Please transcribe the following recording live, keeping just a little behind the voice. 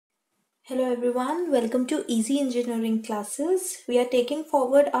Hello everyone, welcome to Easy Engineering classes. We are taking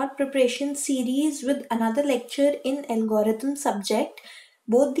forward our preparation series with another lecture in algorithm subject.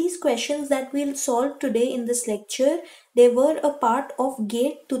 Both these questions that we'll solve today in this lecture, they were a part of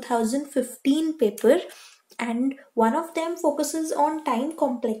GATE 2015 paper, and one of them focuses on time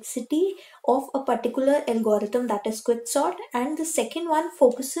complexity of a particular algorithm, that is quicksort, and the second one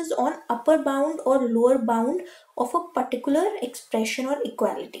focuses on upper bound or lower bound of a particular expression or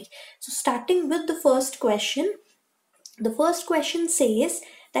equality. So starting with the first question says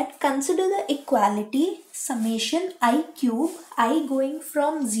that consider the equality summation I cube I going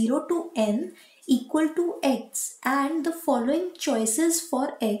from 0 to n equal to x and the following choices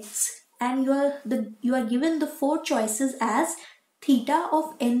for x, and you are given the four choices as theta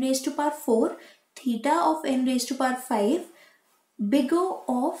of n raised to power 4, theta of n raised to power 5, big O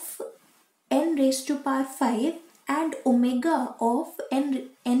of n raised to power 5 and omega of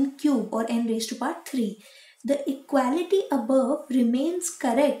n cube or n raised to power 3. The equality above remains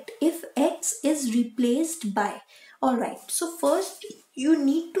correct if x is replaced by. Alright, so first you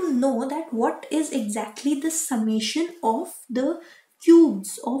need to know that what is exactly the summation of the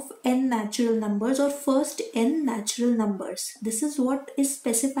cubes of n natural numbers or first n natural numbers. This is what is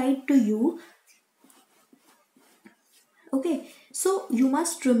specified to you. Okay, so you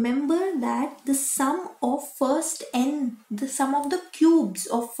must remember that the sum of the sum of the cubes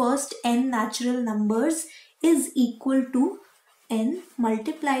of first n natural numbers is equal to n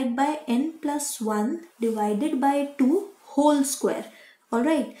multiplied by n plus 1 divided by 2 whole square.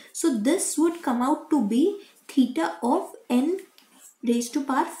 Alright, so this would come out to be theta of n raised to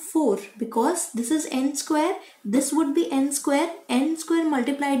power 4, because this is n square, this would be n square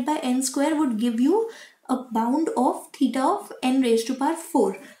multiplied by n square would give you a bound of theta of n raised to power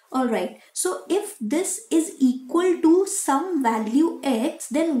 4. Alright, so if this is equal to some value x,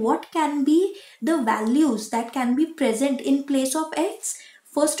 then what can be the values that can be present in place of x?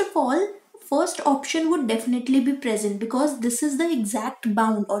 First of all, first option would definitely be present, because this is the exact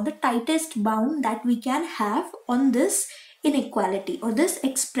bound or the tightest bound that we can have on this inequality or this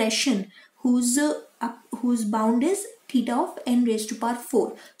expression whose bound is theta of n raised to power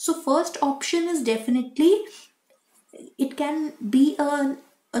 4. So first option is definitely, it can be a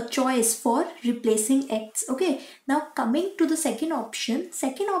choice for replacing x. Okay, now coming to the second option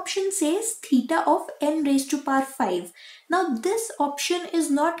says theta of n raised to power 5. Now this option is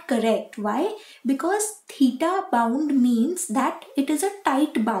not correct. Why? Because theta bound means that it is a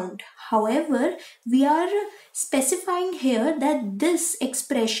tight bound. However, we are specifying here that this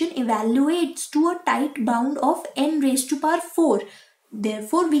expression evaluates to a tight bound of n raised to power 4.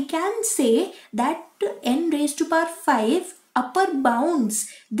 Therefore, we can say that n raised to power 5 upper bounds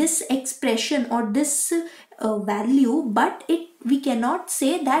this expression or this value, but we cannot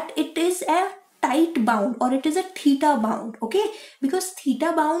say that it is a tight bound or it is a theta bound. Okay, because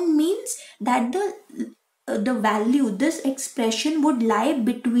theta bound means that the value, this expression would lie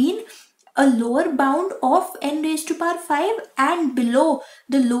between a lower bound of n raised to power 5 and below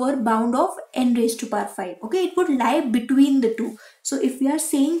the lower bound of n raised to power 5. Okay, it would lie between the two. So if we are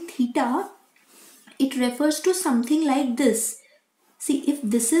saying theta, it refers to something like this. See, if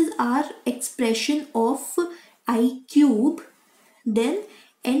this is our expression of I cube, then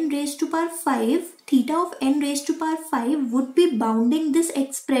n raised to power 5, theta of n raised to power 5 would be bounding this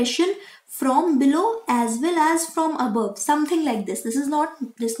expression from below as well as from above, something like this.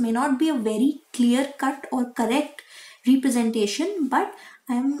 This may not be a very clear cut or correct representation, but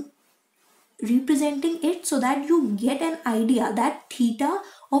I am representing it so that you get an idea that theta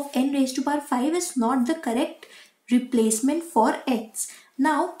of n raised to power 5 is not the correct replacement for x.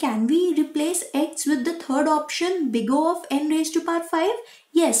 Now, can we replace x with the third option, big O of n raised to power 5?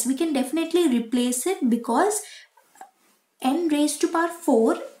 Yes, we can definitely replace it, because n raised to power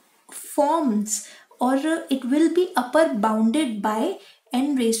 4 forms, or it will be upper bounded by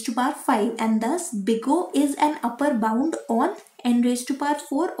n raised to power 5, and thus big O is an upper bound on n raised to power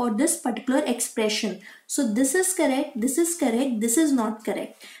 4 or this particular expression. So this is correct, this is correct, this is not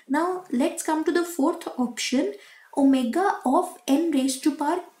correct. Now let's come to the fourth option, omega of n raised to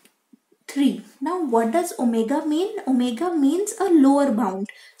power 3. Now what does omega mean? Omega means a lower bound.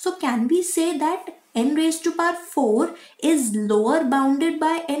 So can we say that n raised to power 4 is lower bounded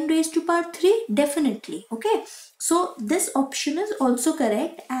by n raised to power 3? Definitely. Okay, so this option is also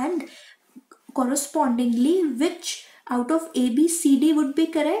correct, and correspondingly, which out of A, B, C, D would be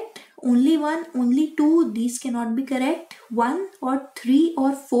correct? Only one, only two, these cannot be correct. 1 or 3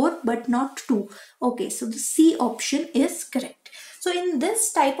 or 4, but not 2. Okay, so the C option is correct. So in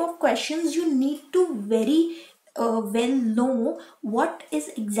this type of questions, you need to very well know what is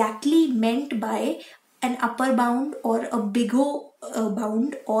exactly meant by an upper bound or a big O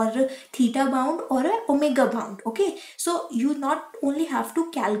bound or a theta bound or a omega bound. Okay, so you not only have to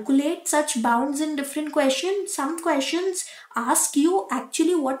calculate such bounds in different questions, some questions ask you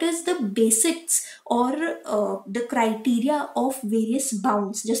actually what is the basics or the criteria of various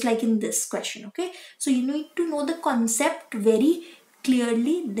bounds, just like in this question. Okay, so you need to know the concept very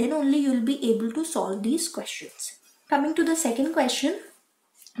clearly, then only you will be able to solve these questions. Coming to the second question,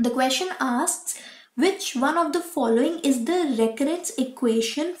 the question asks which one of the following is the recurrence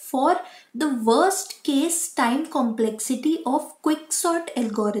equation for the worst case time complexity of quicksort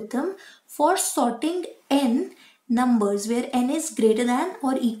algorithm for sorting n numbers where n is greater than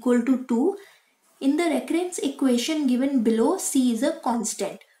or equal to 2. In the recurrence equation given below, C is a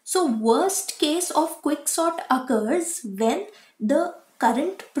constant. So worst case of quicksort occurs when the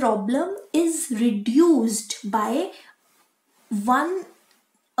current problem is reduced by one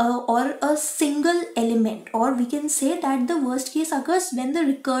or a single element, or we can say that the worst case occurs when the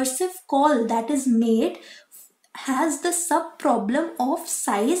recursive call that is made has the sub problem of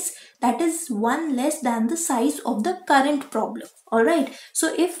size that is one less than the size of the current problem. All right,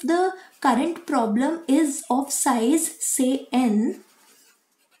 so if the current problem is of size say n,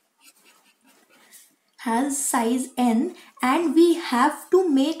 has size n, and we have to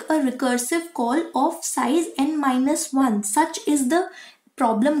make a recursive call of size n minus 1, such is the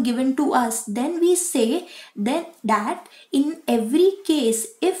problem given to us, then we say then that in every case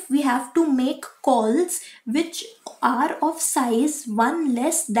if we have to make calls which are of size 1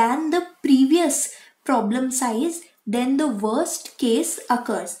 less than the previous problem size, then the worst case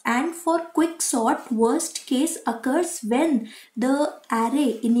occurs. And for quicksort, worst case occurs when the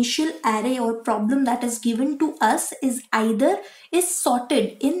array, initial array or problem that is given to us is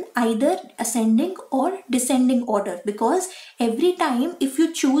sorted in either ascending or descending order, because every time if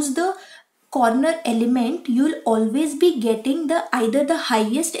you choose the corner element, you'll always be getting the either the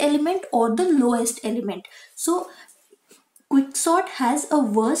highest element or the lowest element. So quicksort has a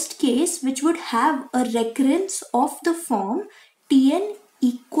worst case which would have a recurrence of the form Tn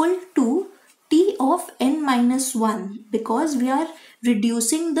equal to T of n minus 1, because we are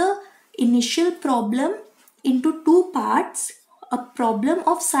reducing the initial problem into two parts, a problem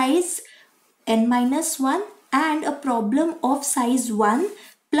of size n minus 1 and a problem of size 1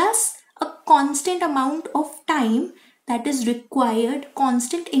 plus a constant amount of time that is required,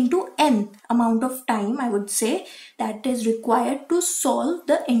 constant into n amount of time I would say, that is required to solve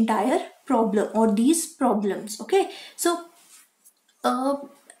the entire problem or these problems. Okay, so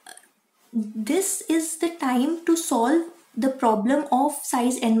this is the time to solve the problem of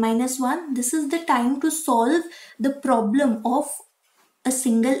size n minus 1. This is the time to solve the problem of a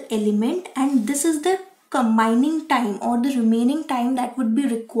single element, and this is the combining time or the remaining time that would be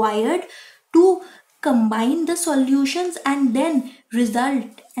required to combine the solutions and then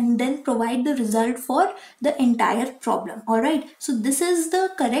provide the result for the entire problem. All right, so this is the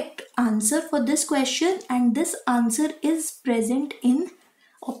correct answer for this question, and this answer is present in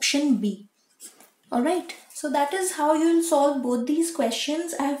option B. All right, so that is how you will solve both these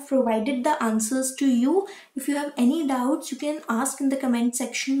questions. I have provided the answers to you. If you have any doubts, you can ask in the comment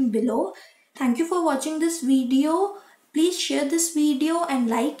section below. Thank you for watching this video. Please share this video and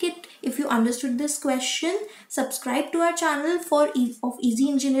like it if you understood this question. Subscribe to our channel for of easy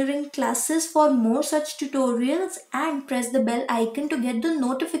engineering classes for more such tutorials, and press the bell icon to get the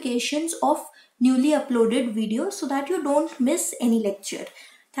notifications of newly uploaded videos so that you don't miss any lecture.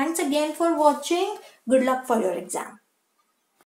 Thanks again for watching. Good luck for your exam.